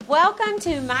Welcome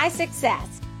to My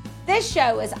Success. This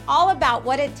show is all about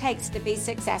what it takes to be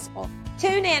successful.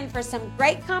 Tune in for some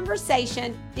great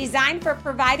conversation designed for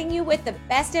providing you with the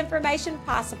best information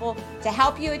possible to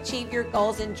help you achieve your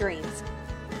goals and dreams.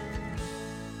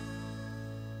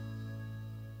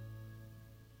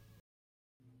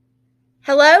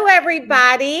 Hello,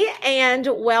 everybody, and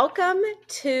welcome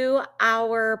to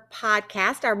our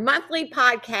podcast, our monthly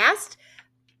podcast,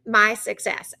 My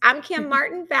Success. I'm Kim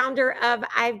Martin, founder of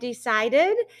I've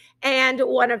Decided and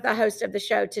one of the hosts of the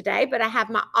show today, but I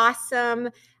have my awesome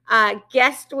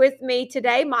guest with me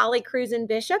today, Molly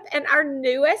Cruzen-Bishop, and our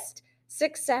newest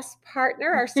success partner,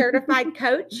 our certified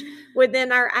coach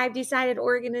within our I've Decided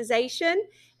organization.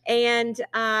 And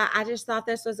I just thought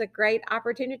this was a great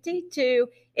opportunity to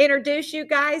introduce you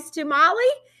guys to Molly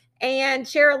and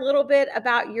share a little bit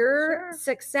about your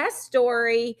success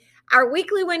story. Our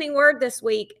weekly winning word this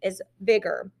week is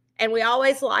vigor. And we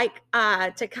always like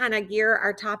to kind of gear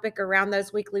our topic around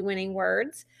those weekly winning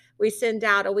words. We send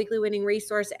out a weekly winning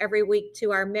resource every week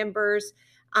to our members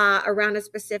around a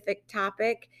specific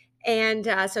topic. And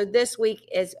so this week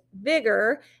is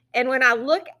vigor. And when I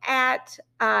look at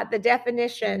the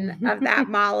definition of that,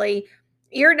 Molly,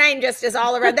 your name just is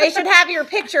all around. They should have your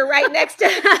picture right next to,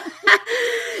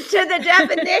 to the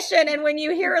definition. And when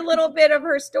you hear a little bit of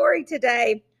her story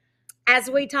today,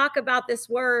 as we talk about this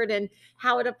word and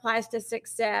how it applies to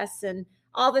success and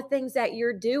all the things that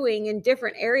you're doing in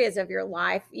different areas of your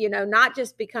life, you know, not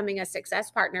just becoming a success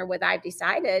partner with I've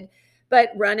Decided, but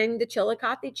running the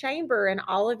Chillicothe Chamber and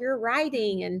all of your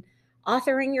writing and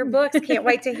authoring your books. Can't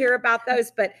wait to hear about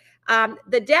those. But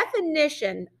the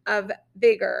definition of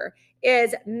vigor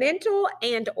is mental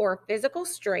and or physical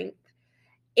strength,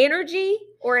 energy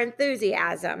or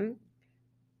enthusiasm,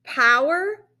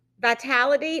 power,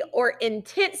 vitality, or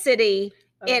intensity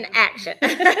in action.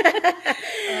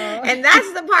 And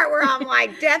that's the part where I'm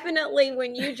like, definitely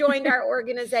when you joined our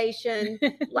organization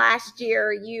last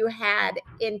year, you had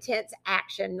intense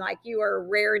action, like you were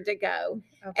raring to go.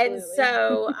 Absolutely. And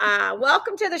so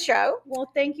welcome to the show.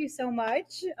 Well, thank you so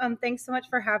much. Thanks so much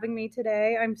for having me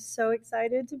today. I'm so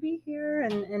excited to be here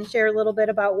and share a little bit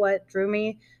about what drew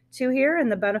me to here and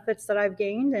the benefits that I've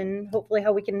gained and hopefully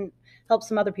how we can help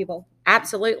some other people.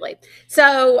 Absolutely.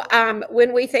 So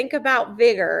when we think about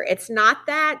vigor, it's not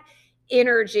that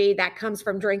energy that comes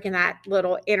from drinking that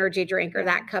little energy drink or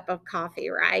that cup of coffee,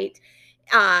 right?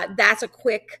 That's a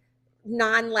quick,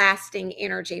 non-lasting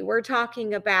energy. We're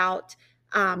talking about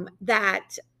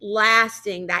that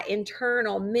lasting, that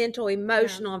internal, mental,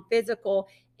 emotional, and physical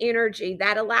energy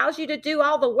that allows you to do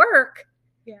all the work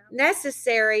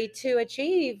necessary to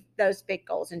achieve those big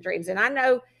goals and dreams. And I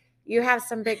know you have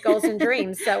some big goals and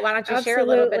dreams. So why don't you share a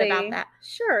little bit about that?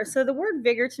 Sure. So the word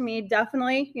vigor to me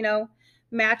definitely,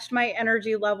 matched my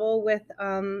energy level with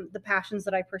the passions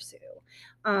that I pursue.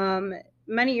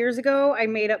 Many years ago, I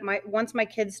made up once my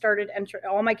kids started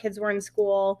all my kids were in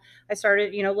school, I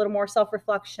started, a little more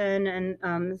self-reflection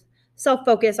and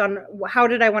self-focus on how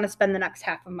did I want to spend the next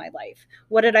half of my life?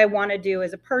 What did I want to do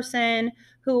as a person?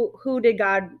 Who did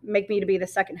God make me to be the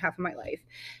second half of my life?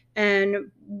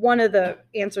 And one of the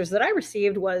answers that I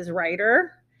received was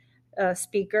writer,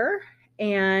 speaker,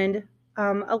 and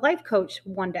a life coach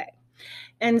one day.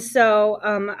 And so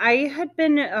I had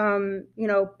been,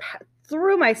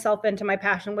 threw myself into my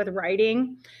passion with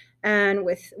writing and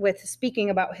with speaking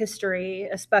about history,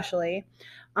 especially.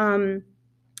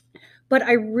 But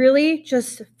I really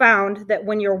just found that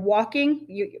when you're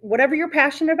walking, whatever you're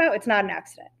passionate about, it's not an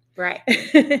accident. Right.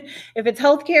 If it's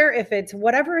healthcare, if it's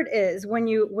whatever it is, when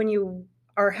you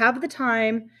have the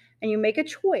time and you make a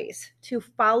choice to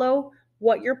follow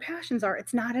what your passions are,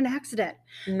 it's not an accident.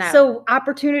 No. So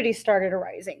opportunities started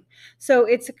arising. So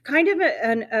it's kind of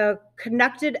a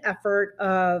connected effort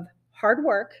of hard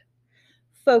work,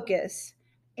 focus,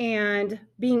 and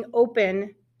being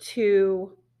open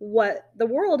to what the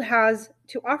world has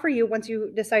to offer you once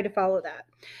you decide to follow that.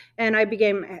 And I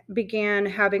began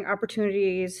having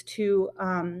opportunities to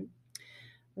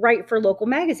write for local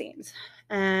magazines.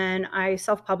 And I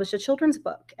self-published a children's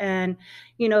book. And,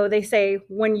 they say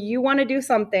when you want to do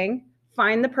something,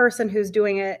 find the person who's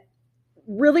doing it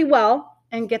really well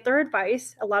and get their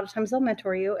advice. A lot of times they'll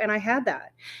mentor you. And I had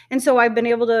that. And so I've been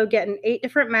able to get in 8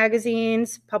 different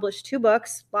magazines, publish 2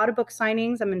 books, a lot of book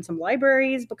signings. I'm in some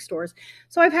libraries, bookstores.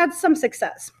 So I've had some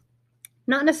success,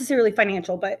 not necessarily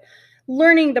financial, but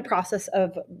learning the process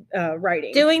of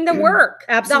writing. Doing the work.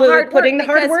 Absolutely. Putting the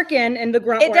hard work in and the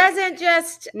grunt work. It doesn't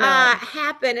just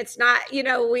happen. It's not,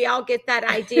 we all get that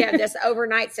idea of this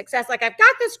overnight success. Like, I've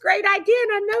got this great idea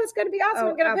and I know it's going to be awesome.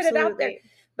 I'm going to put it out there.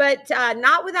 but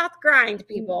not without the grind,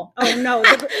 people. Oh no,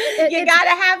 you got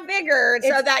to have vigor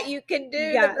so that you can do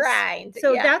the yes. grind.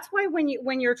 So that's why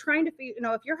when you're trying to,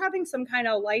 if you're having some kind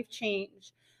of life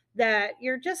change, that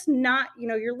you're just not,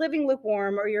 you're living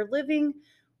lukewarm, or you're living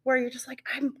where you're just like,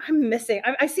 I'm missing.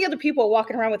 I see other people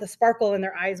walking around with a sparkle in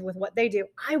their eyes with what they do.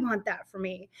 I want that for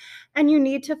me. And you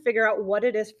need to figure out what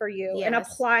it is for you and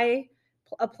apply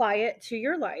it to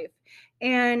your life.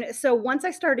 And so once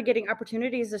I started getting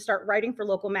opportunities to start writing for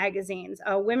local magazines,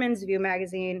 Women's View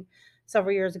magazine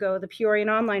several years ago, the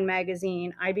Peorian Online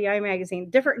magazine, IBI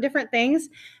magazine, different things.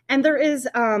 And there is,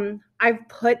 I've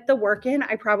put the work in.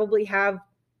 I probably have,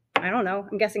 I don't know,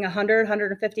 I'm guessing 100,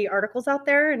 150 articles out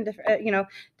there, and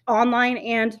online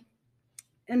and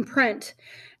in print.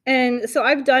 And so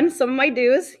I've done some of my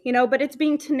dues, but it's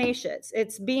being tenacious.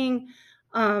 It's being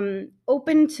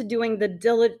open to doing the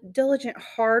diligent,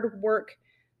 hard work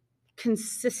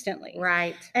consistently.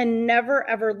 Right. And never,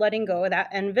 ever letting go of that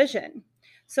end vision.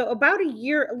 So about a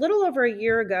little over a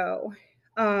year ago,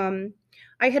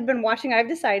 I had been watching I've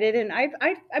Decided, and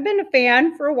I've been a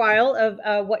fan for a while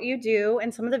of what you do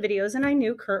and some of the videos, and I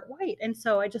knew Kurt White. And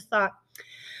so I just thought,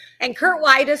 and Kurt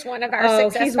White is one of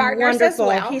our success partners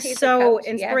wonderful. as well. He's so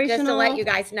inspirational. Yeah, just to let you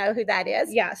guys know who that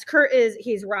is. Yes, Kurt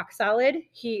he's rock solid.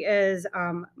 He is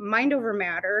mind over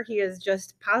matter. He is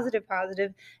just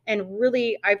positive, and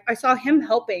really, I saw him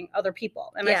helping other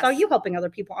people, and I saw you helping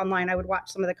other people online. I would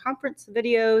watch some of the conference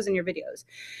videos and your videos,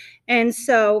 and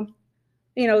so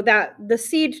that the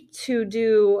seed to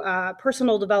do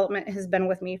personal development has been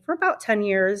with me for about 10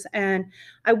 years. And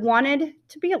I wanted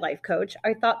to be a life coach.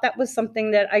 I thought that was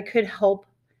something that I could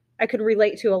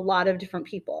relate to a lot of different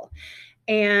people.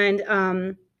 And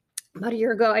about a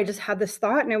year ago, I just had this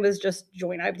thought, and it was just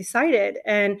join I've Decided.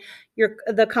 And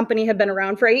the company had been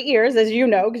around for 8 years, as you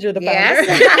know, because you're the founder.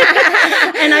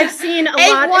 Yes. And I've seen a 8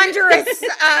 lot wondrous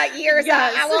years.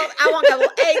 Yes. I won't go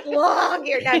 8 long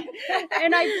years.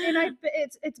 And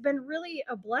it's been really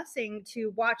a blessing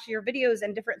to watch your videos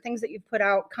and different things that you've put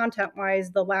out content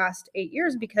wise the last 8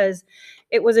 years, because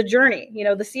it was a journey.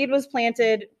 The seed was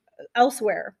planted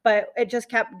elsewhere, but it just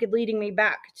kept leading me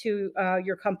back to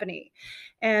your company.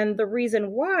 And the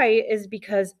reason why is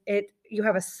because you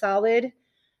have a solid,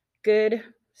 good,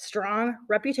 strong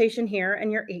reputation here,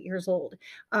 and you're 8 years old.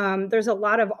 There's a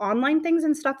lot of online things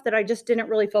and stuff that I just didn't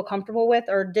really feel comfortable with,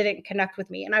 or didn't connect with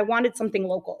me, and I wanted something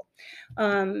local.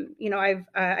 I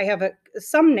have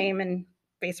some name and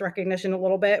face recognition a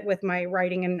little bit with my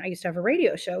writing, and I used to have a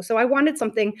radio show, so I wanted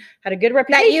something had a good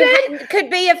reputation that you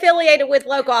could be affiliated with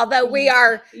local, although we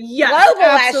are global,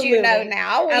 absolutely. As you know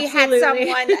now. We had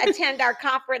someone attend our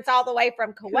conference all the way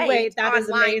from Kuwait. That is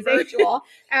amazing. Virtual.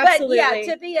 Absolutely.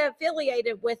 But to be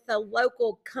affiliated with a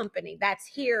local company that's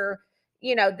here,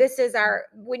 this is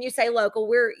when you say local,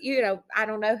 we're, I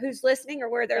don't know who's listening or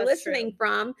where they're listening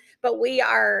from, but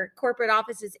our corporate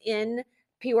office is in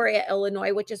Peoria,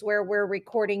 Illinois, which is where we're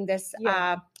recording this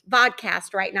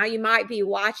vodcast right now. You might be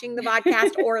watching the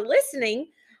vodcast or listening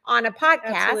on a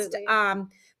podcast,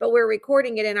 but we're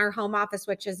recording it in our home office,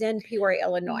 which is in Peoria,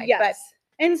 Illinois. Yes.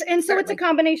 But and so it's a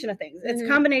combination of things. It's a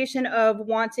combination of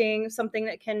wanting something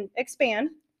that can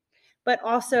expand, but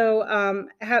also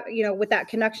with that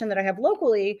connection that I have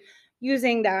locally,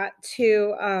 using that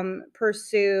to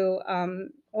pursue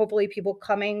hopefully people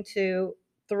coming through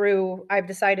I've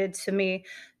Decided to me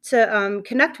to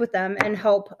connect with them and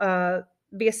help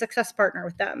be a success partner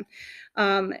with them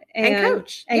and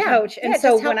coach coach. And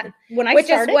so when I which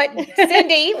started, is what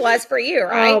Cindy was for you,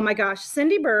 right? Oh my gosh,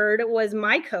 Cindy Bird was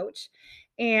my coach,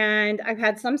 and I've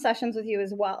had some sessions with you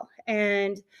as well.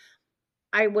 And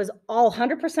I was all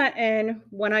 100% in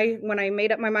when I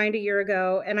made up my mind a year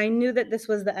ago, and I knew that this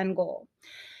was the end goal,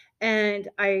 and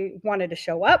I wanted to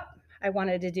show up. I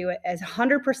wanted to do it as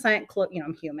 100%,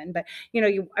 I'm human, but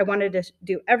I wanted to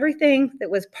do everything that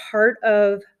was part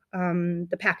of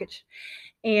the package.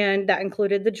 And that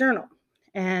included the journal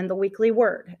and the weekly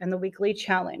word and the weekly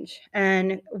challenge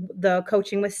and the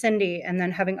coaching with Cindy, and then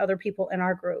having other people in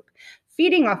our group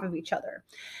feeding off of each other.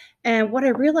 And what I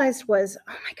realized was,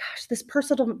 oh my gosh, this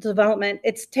personal development,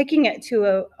 it's taking it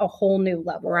to a whole new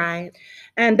level. Right.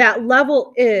 And that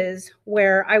level is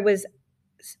where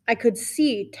I could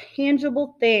see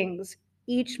tangible things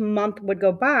each month would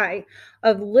go by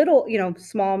of little,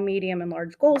 small, medium, and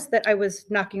large goals that I was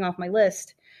knocking off my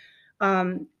list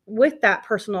with that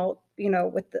personal,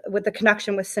 with the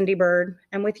connection with Cindy Bird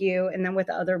and with you, and then with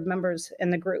the other members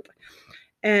in the group.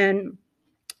 And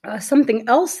something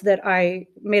else that I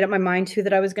made up my mind to,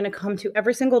 that I was going to come to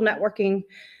every single networking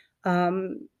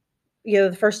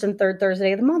the first and third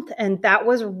Thursday of the month. And that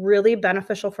was really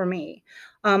beneficial for me.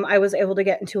 I was able to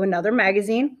get into another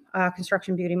magazine,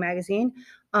 Construction Beauty magazine.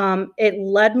 It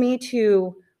led me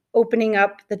to opening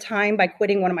up the time by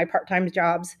quitting one of my part-time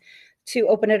jobs to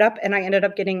open it up, and I ended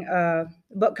up getting a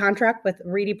book contract with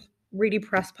Reedy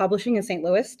Press Publishing in St.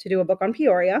 Louis to do a book on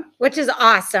Peoria, which is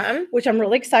awesome. which I'm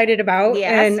really excited about.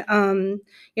 Yes. And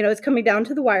it's coming down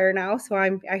to the wire now, so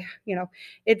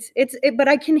but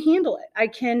I can handle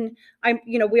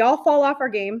it. We all fall off our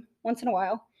game once in a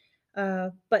while,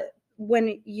 but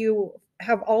when you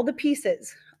have all the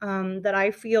pieces that I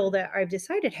feel that I've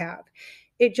decided to have,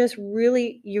 it just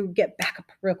really, you get back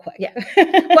up real quick. Yeah.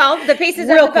 Well, the pieces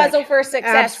of the puzzle for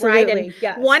success, Absolutely, right? And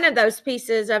yes. one of those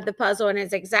pieces of the puzzle, and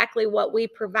is exactly what we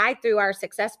provide through our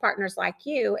success partners like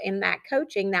you in that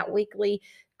coaching, that weekly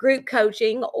group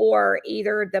coaching, or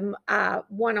either the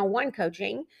one-on-one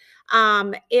coaching,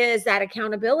 is that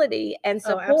accountability and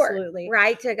support,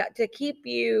 right? To keep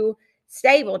you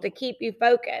stable, to keep you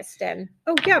focused. And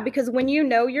because when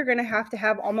you're going to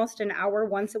have almost an hour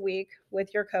once a week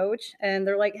with your coach, and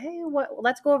they're like, hey,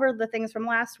 let's go over the things from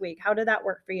last week. How did that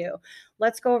work for you?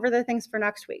 Let's go over the things for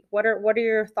next week. What are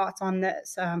your thoughts on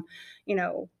this?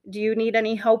 Do you need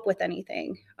any help with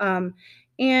anything?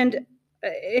 And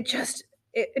it just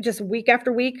week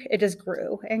after week, it just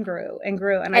grew and grew and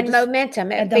grew. And momentum.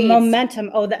 The momentum,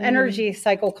 the energy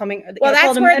cycle coming. Well,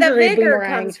 that's where the vigor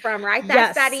comes from, right?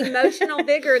 That's that emotional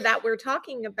vigor that we're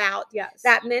talking about. Yes.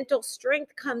 That mental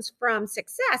strength comes from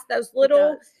success. Those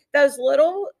little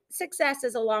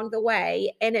successes along the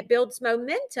way, and it builds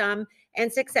momentum,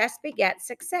 and success begets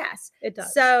success. It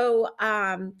does. So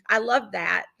I love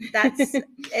that.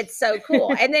 It's so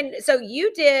cool. And then, so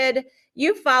you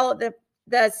followed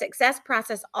the success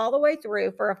process all the way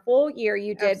through for a full year.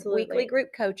 You did weekly group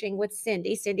coaching with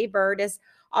Cindy. Cindy Bird is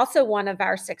also one of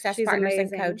our success partners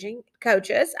and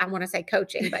coaches. I want to say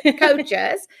coaching, but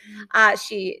coaches.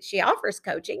 She offers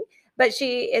coaching, but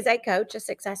she is a coach, a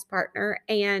success partner.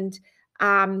 And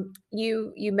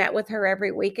you met with her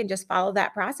every week and just followed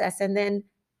that process. And then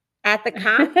at the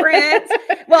conference,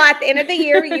 at the end of the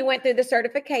year, you went through the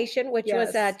certification, which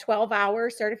was a 12-hour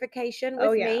certification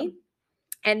with me.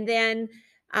 And then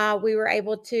we were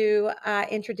able to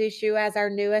introduce you as our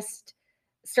newest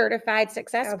certified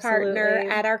success partner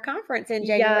at our conference in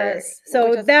January. Yes.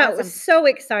 So that was so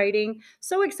exciting.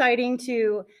 So exciting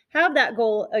to have that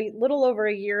goal a little over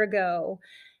a year ago.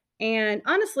 And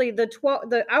honestly,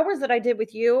 the hours that I did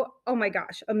with you, oh my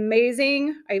gosh,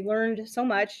 amazing. I learned so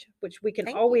much, which we can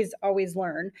always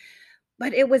learn.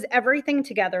 But it was everything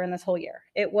together in this whole year.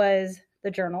 It was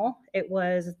the journal. It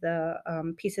was the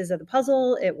pieces of the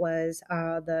puzzle. It was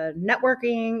the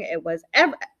networking. It was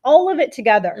all of it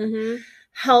together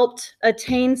helped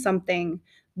attain something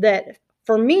that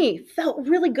for me felt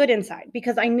really good inside,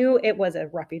 because I knew it was a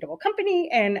reputable company,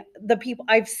 and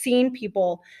I've seen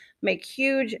people make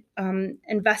huge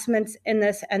investments in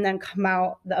this and then come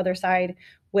out the other side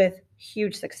with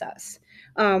huge success,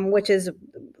 which is,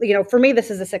 for me, this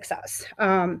is a success.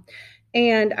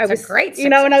 And I was great,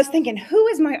 and I was thinking, who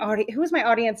is my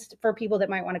audience for people that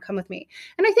might want to come with me?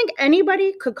 And I think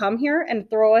anybody could come here and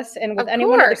throw us in with any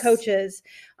one of the coaches,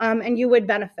 and you would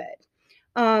benefit.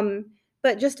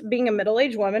 But just being a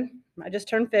middle-aged woman, I just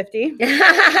turned 50. We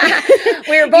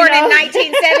were born in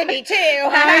 1972.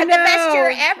 The best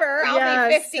year ever. I'll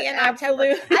be 50 in October. I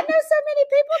know so many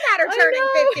people that are turning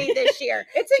 50 this year.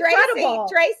 It's incredible.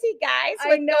 Tracy, guys,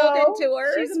 with Golden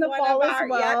Tours. She's in the fall as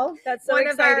well. That's so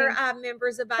exciting. One of our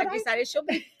members of I've decided she'll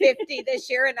be 50 this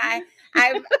year, and I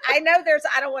know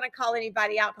I don't want to call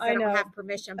anybody out because I don't have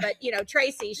permission, but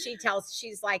Tracy,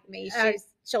 she's like me.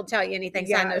 She'll tell you anything,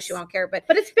 so I know she won't care. But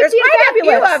it's 50 there's quite a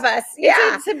few of us.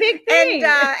 Yeah, it's a big thing.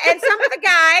 And some of the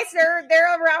guys, they're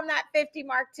around that 50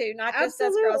 mark too, not just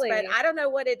us girls. But I don't know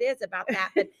what it is about that.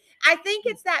 But I think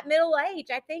it's that middle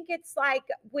age. I think it's like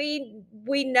we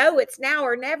know it's now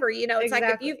or never. It's like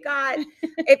if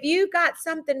you've got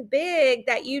something big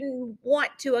that you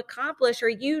want to accomplish,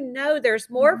 or there's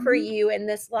more for you in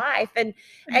this life, and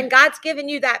God's given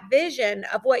you that vision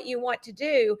of what you want to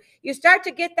do, you start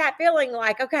to get that feeling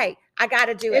like, okay, I got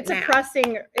to do it now. It's a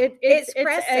pressing. It's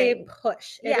pressing. A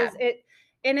push.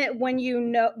 When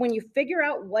you figure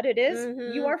out what it is,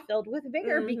 you are filled with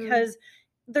vigor, because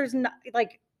there's not,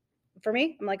 like, for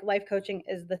me, I'm like, life coaching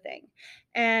is the thing.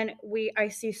 And I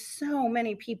see so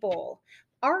many people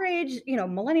our age,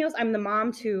 millennials, I'm the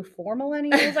mom to 4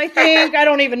 millennials, I think. I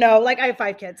don't even know. Like, I have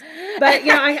 5 kids. But,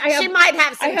 I have, she might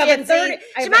have some Gen Z.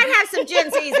 She might have some Gen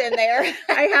Zs in there.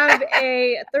 I have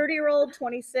a 30-year-old,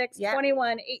 26, Yep.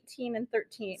 21, 18, and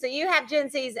 13. So you have Gen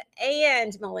Zs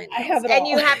and millennials. I have it and all.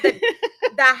 you have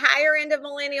the higher end of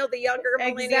millennial, the younger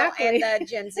millennial, Exactly. and the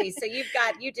Gen Z. So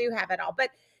you do have it all. But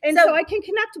and so I can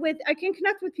connect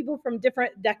with people from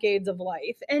different decades of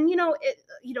life. And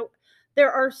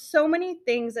there are so many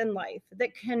things in life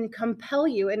that can compel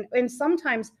you and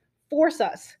sometimes force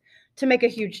us to make a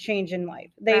huge change in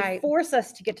life. They force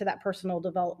us to get to that personal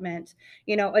development,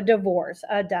 a divorce,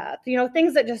 a death,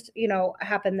 things that just,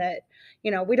 happen that,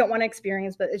 we don't want to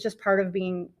experience, but it's just part of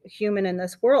being human in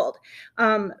this world.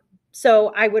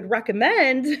 So I would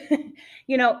recommend,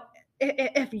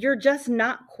 if you're just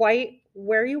not quite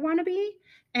where you want to be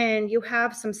and you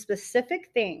have some specific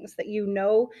things that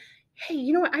hey,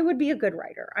 you know what? I would be a good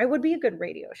writer. I would be a good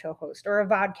radio show host or a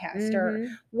vodcast or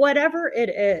whatever it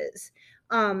is.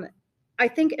 I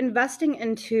think investing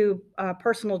into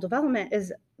personal development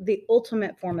is the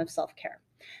ultimate form of self-care,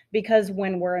 because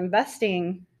when we're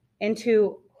investing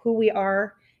into who we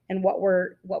are and what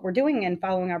we're doing and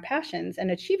following our passions and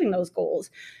achieving those goals,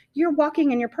 you're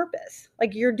walking in your purpose.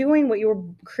 Like, you're doing what you were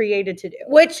created to do,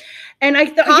 which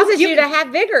causes you to have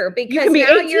vigor, because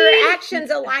now your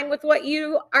actions align with what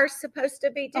you are supposed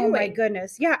to be doing. Oh my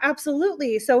goodness. Yeah,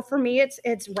 absolutely. So for me,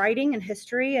 it's writing and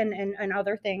history and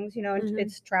other things,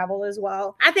 it's travel as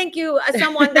well. I think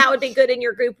someone that would be good in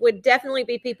your group would definitely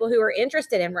be people who are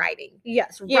interested in writing.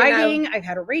 Yes, writing. I've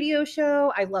had a radio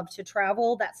show. I love to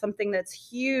travel. That's something that's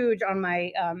huge on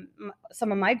my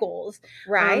some of my goals,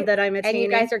 that I'm attaining.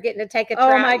 And you guys are getting to take a trip.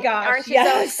 Oh my gosh. Aren't you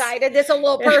so excited? This is a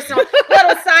little personal,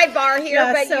 little sidebar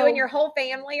here, but you and your whole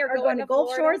family are going to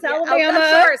Gulf Florida. Shores, Alabama.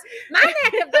 Gulf Shores, my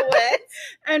neck of the woods.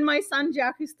 And my son,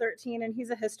 Jack, who's 13, and he's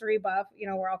a history buff.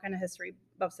 We're all kind of history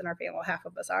buffs in our family. Well, half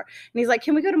of us are. And he's like,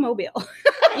 can we go to Mobile?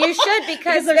 You should,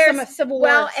 because there's some Civil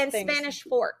War and things. Spanish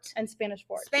Fort. And Spanish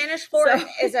Fort. Spanish Fort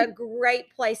is a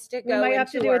great place to go. We might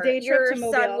have to do a day trip to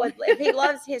Mobile. Son would, if he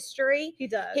loves history, he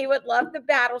does. He would love the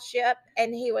battleship,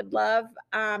 and he would love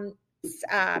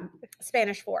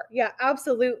Spanish Fort. Yeah,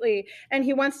 absolutely. And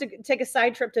he wants to take a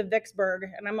side trip to Vicksburg,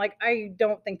 and I'm like, I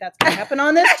don't think that's going to happen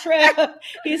on this trip.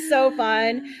 He's so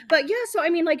fun. But yeah, so I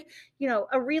mean, like,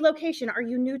 a relocation. Are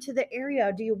you new to the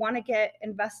area? Do you want to get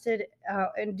invested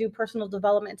and do personal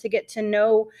development to get to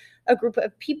know a group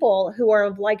of people who are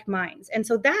of like minds? And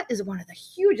so that is one of the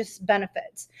hugest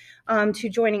benefits to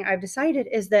joining I've Decided,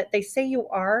 is that they say you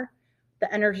are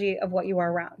the energy of what you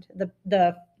are around.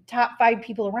 The top 5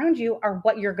 people around you are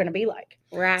what you're going to be like.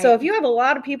 Right. So if you have a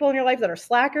lot of people in your life that are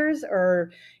slackers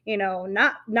or,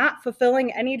 not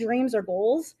fulfilling any dreams or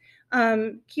goals,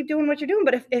 keep doing what you're doing.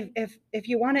 But if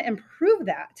you want to improve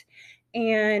that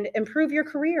and improve your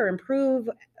career, improve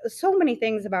so many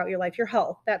things about your life, your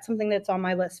health, that's something that's on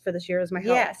my list for this year, is my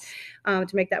health. Yes.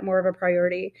 To make that more of a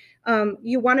priority.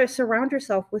 You want to surround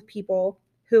yourself with people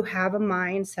who have a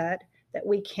mindset that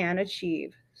we can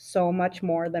achieve so much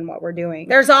more than what we're doing.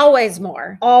 There's always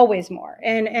more. Always more.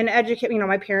 And educate,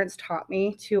 my parents taught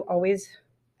me to always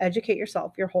educate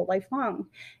yourself your whole life long.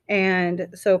 And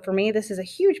so for me, this is a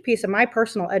huge piece of my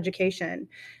personal education.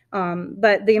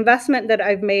 But the investment that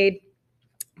I've made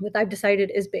with I've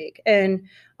Decided is big. And,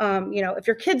 if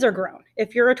your kids are grown,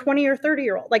 if you're a 20 or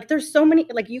 30-year-old, like, there's so many,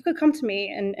 like, you could come to me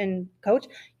and coach,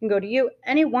 you can go to you.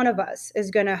 Any one of us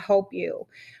is going to help you.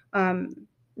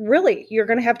 Really, you're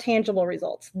going to have tangible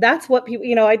results. That's what people,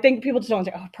 I think people just don't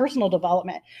say, personal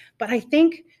development. But I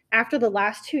think after the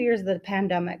last 2 years of the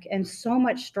pandemic and so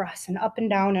much stress and up and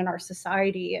down in our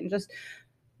society and just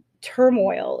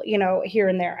turmoil, here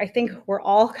and there, I think we're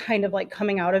all kind of like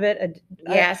coming out of it.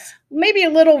 Yes. Maybe a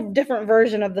little different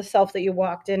version of the self that you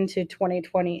walked into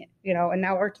 2020, and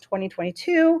now we're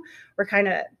 2022. We're kind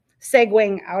of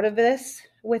segueing out of this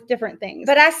with different things.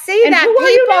 But I see and that who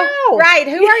people, are you now? Right?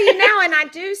 Who are you now? And I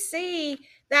do see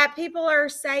that people are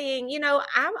saying,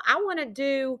 I want to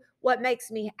do what makes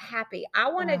me happy.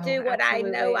 I want to do what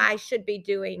absolutely. I know I should be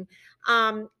doing.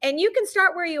 And you can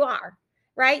start where you are,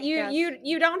 right?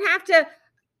 You don't have to.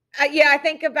 I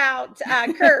think about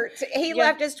Kurt. He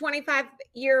left his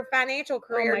 25-year financial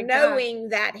career knowing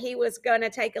that he was going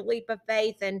to take a leap of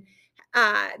faith and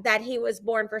that he was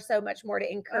born for so much more to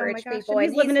encourage people. And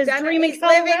he's living his dream in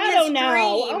Colorado now.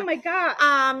 Oh my God.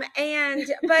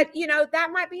 But that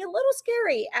might be a little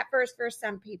scary at first for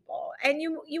some people. And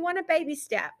you want a baby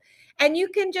step. And you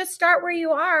can just start where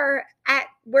you are at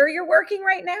where you're working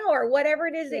right now or whatever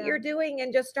it is that you're doing,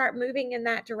 and just start moving in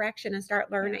that direction and start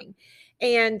learning.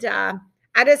 And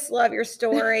I just love your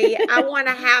story. I want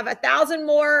to have 1,000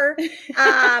 more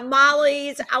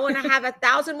Mollies. I want to have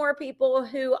 1,000 more people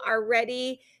who are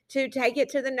ready to take it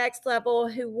to the next level,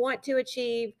 who want to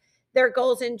achieve their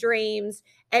goals and dreams,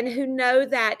 and who know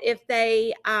that if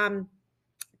they,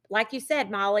 like you said,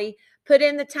 Molly, put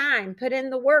in the time, put in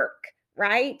the work,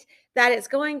 right? That it's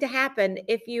going to happen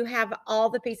if you have all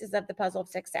the pieces of the puzzle of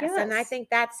success. Yes. And I think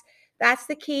that's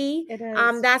the key. It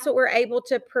is. That's what we're able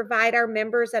to provide our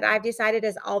members, that I've decided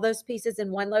is all those pieces in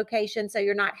one location. So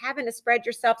you're not having to spread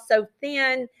yourself so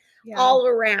thin all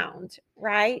around,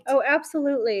 right? Oh,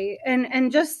 absolutely.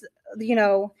 And just,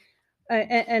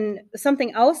 and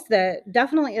something else that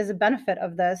definitely is a benefit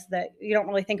of this that you don't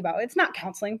really think about. It's not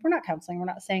counseling. We're not counseling. We're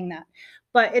not saying that.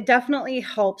 But it definitely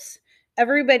helps.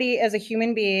 Everybody as a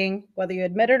human being, whether you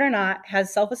admit it or not,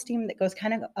 has self-esteem that goes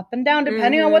kind of up and down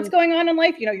depending on what's going on in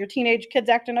life. Your teenage kids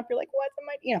acting up. You're like, what am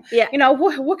I,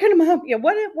 what kind of mom,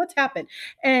 what's happened?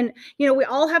 And, we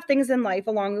all have things in life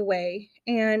along the way.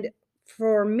 And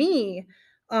for me,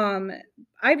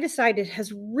 I've decided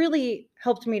has really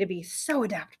helped me to be so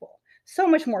adaptable, so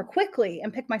much more quickly,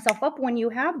 and pick myself up when you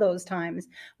have those times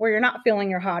where you're not feeling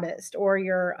your hottest, or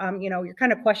you're you're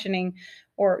kind of questioning,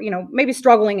 or maybe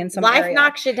struggling in some life area.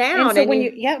 knocks you down. And so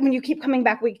when you keep coming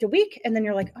back week to week, and then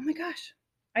you're like, oh my gosh,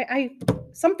 I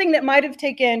something that might have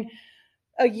taken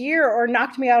a year or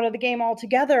knocked me out of the game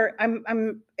altogether,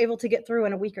 I'm able to get through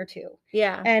in a week or two.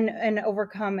 Yeah. And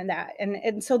overcome in that.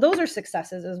 And so those are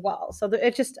successes as well. So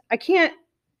it's just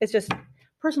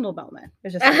personal development.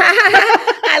 It's just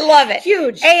I love it.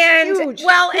 Huge.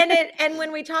 Well, and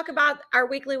when we talk about our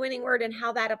weekly winning word and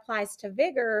how that applies to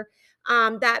vigor,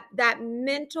 that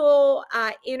mental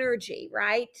energy,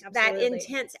 right? Absolutely. That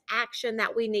intense action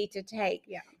that we need to take.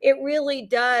 Yeah. It really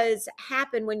does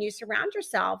happen when you surround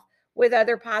yourself with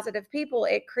other positive people.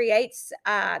 It creates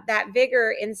that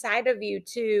vigor inside of you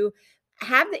to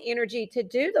have the energy to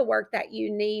do the work that you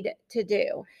need to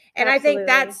do. And Absolutely.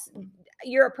 I think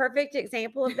you're a perfect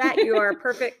example of that. You are a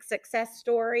perfect success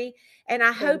story. And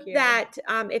I hope that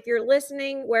if you're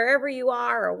listening, wherever you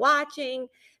are or watching,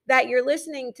 that you're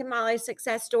listening to Molly's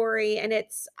success story, and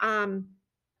it's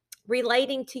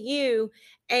relating to you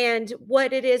and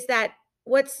what it is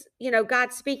what's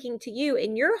God speaking to you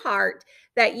in your heart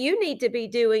that you need to be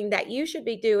doing, that you should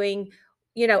be doing.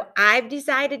 I've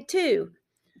decided to ...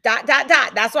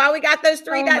 That's why we got those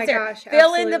 3 dots there. Gosh,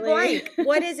 fill absolutely. in the blank.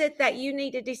 What is it that you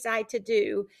need to decide to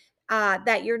do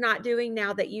that you're not doing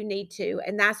now that you need to?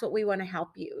 And that's what we want to help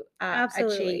you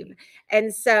achieve.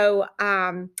 And so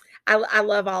I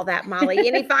love all that, Molly.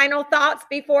 Any final thoughts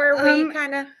before we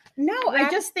kind of... No, I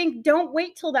just think don't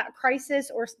wait till that crisis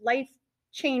or life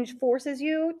change forces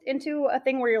you into a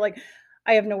thing where you're like,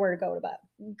 I have nowhere to go to bed.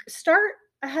 Start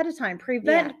ahead of time.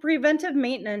 Preventive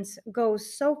maintenance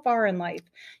goes so far in life.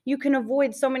 You can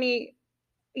avoid so many,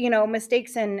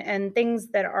 mistakes and things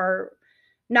that are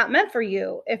not meant for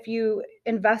you if you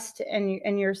invest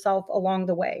in yourself along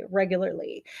the way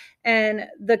regularly. And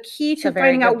the key to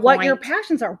finding out what your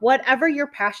passions are, whatever your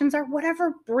passions are,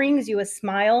 whatever brings you a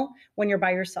smile when you're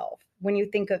by yourself, when you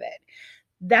think of it,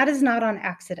 that is not on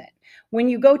accident. When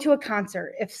you go to a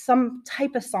concert, if some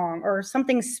type of song or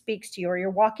something speaks to you, or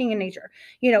you're walking in nature,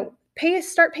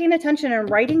 start paying attention and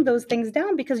writing those things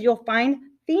down, because you'll find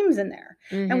themes in there.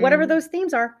 Mm-hmm. And whatever those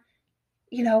themes are,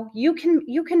 you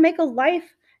can make a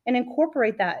life and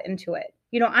incorporate that into it.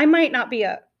 I might not be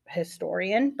a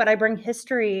historian, but I bring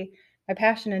history, my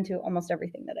passion, into almost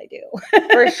everything that I do.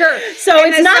 For sure. So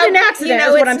it's not an accident,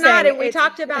 is what I'm saying. And we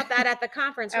talked about that at the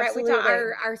conference, right? We talked,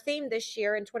 our theme this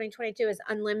year in 2022 is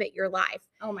Unlimit Your Life.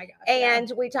 Oh my gosh.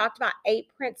 And we talked about 8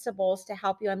 principles to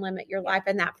help you unlimit your life.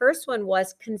 And that first one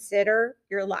was consider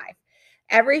your life.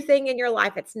 Everything in your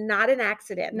life, it's not an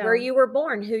accident. No. Where you were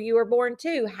born, who you were born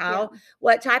to,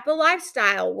 what type of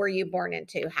lifestyle were you born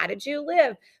into? How did you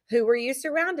live? Who were you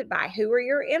surrounded by? Who were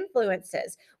your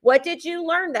influences? What did you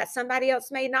learn that somebody else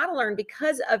may not have learned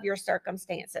because of your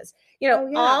circumstances?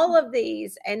 All of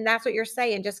these, and that's what you're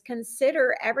saying. Just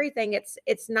consider everything.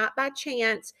 It's not by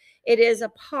chance. It is a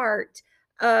part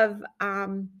of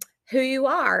who you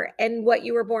are and what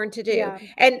you were born to do. Yeah.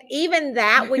 And even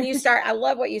that, when you start, I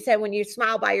love what you said, when you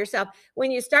smile by yourself,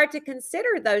 when you start to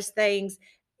consider those things,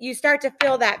 you start to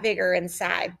feel that vigor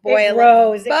inside, boiling, it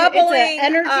grows, bubbling, it's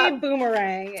an energy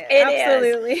boomerang.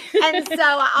 Absolutely. Is. And so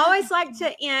I always like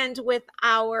to end with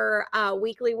our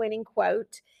weekly winning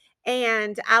quote.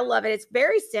 And I love it. It's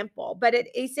very simple, but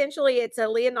it's a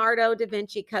Leonardo da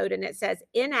Vinci quote, and it says,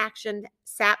 inaction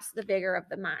saps the vigor of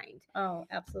the mind. Oh,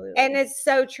 absolutely. And it's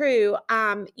so true.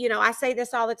 I say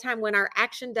this all the time: when our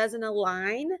action doesn't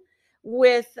align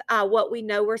with what we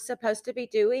know we're supposed to be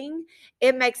doing,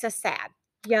 it makes us sad.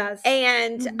 Yes.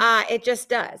 And it just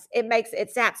does.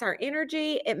 It saps our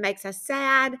energy. It makes us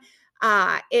sad.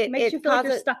 It makes you feel like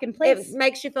you're stuck in place. It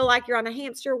makes you feel like you're on a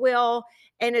hamster wheel,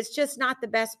 and it's just not the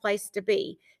best place to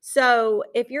be. So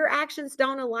if your actions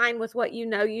don't align with what you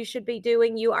know you should be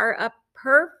doing, you are a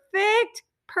perfect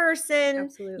person.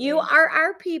 Absolutely. You are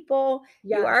our people.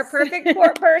 Yes. You are a perfect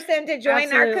person to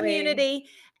join our Absolutely. community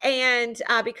and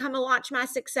become a Launch My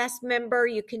Success member.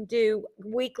 You can do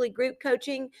weekly group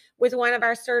coaching with one of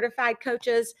our certified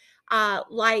coaches,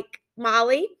 like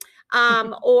Molly.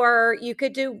 Or you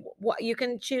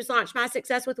can choose Launch My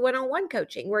Success with one-on-one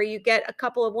coaching, where you get a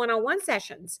couple of one-on-one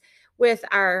sessions with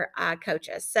our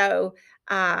coaches. So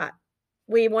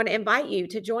we want to invite you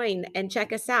to join and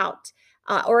check us out.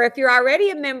 Or if you're already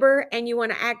a member and you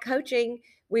want to add coaching,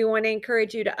 we want to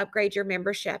encourage you to upgrade your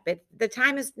membership. The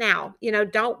time is now.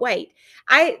 Don't wait.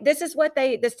 This is what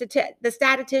the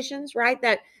statisticians, right,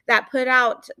 that put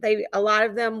out, a lot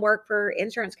of them work for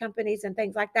insurance companies and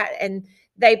things like that, and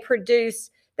they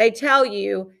tell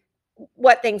you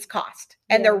what things cost,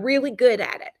 and they're really good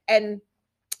at it. And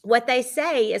what they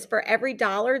say is, for every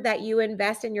dollar that you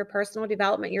invest in your personal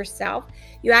development yourself,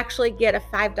 you actually get a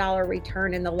 $5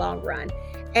 return in the long run.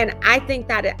 And I think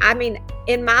that,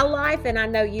 in my life, and I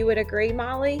know you would agree,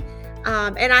 Molly,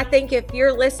 and I think if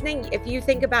you're listening, if you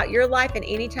think about your life and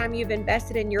anytime you've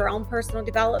invested in your own personal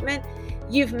development,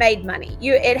 you've made money.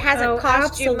 It hasn't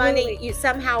cost you money. You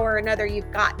somehow or another,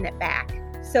 you've gotten it back.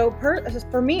 So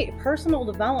for me, personal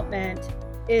development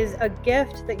is a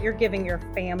gift that you're giving your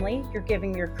family, you're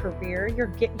giving your career,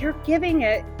 you're giving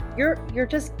it, you're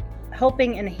just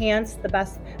helping enhance the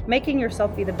best, making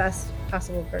yourself be the best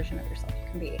possible version of yourself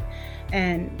you can be.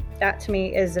 And that to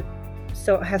me has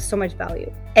so much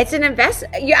value. It's an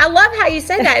investment. I love how you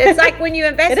said that. It's like when you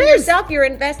invest in yourself, you're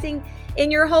investing in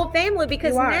your whole family,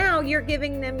 because now you're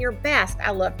giving them your best.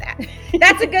 I love that.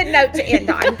 That's a good note to end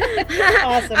on.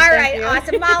 Awesome. All right.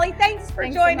 Awesome. Molly, thanks for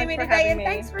joining me today, and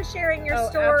thanks for sharing your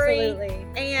story. Absolutely.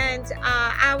 And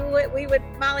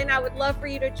Molly and I would love for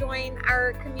you to join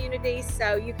our community.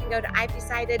 So you can go to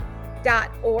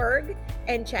IVEdecided.org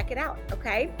and check it out.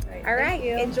 Okay. Right. All right.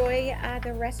 You. Enjoy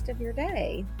the rest of your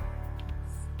day.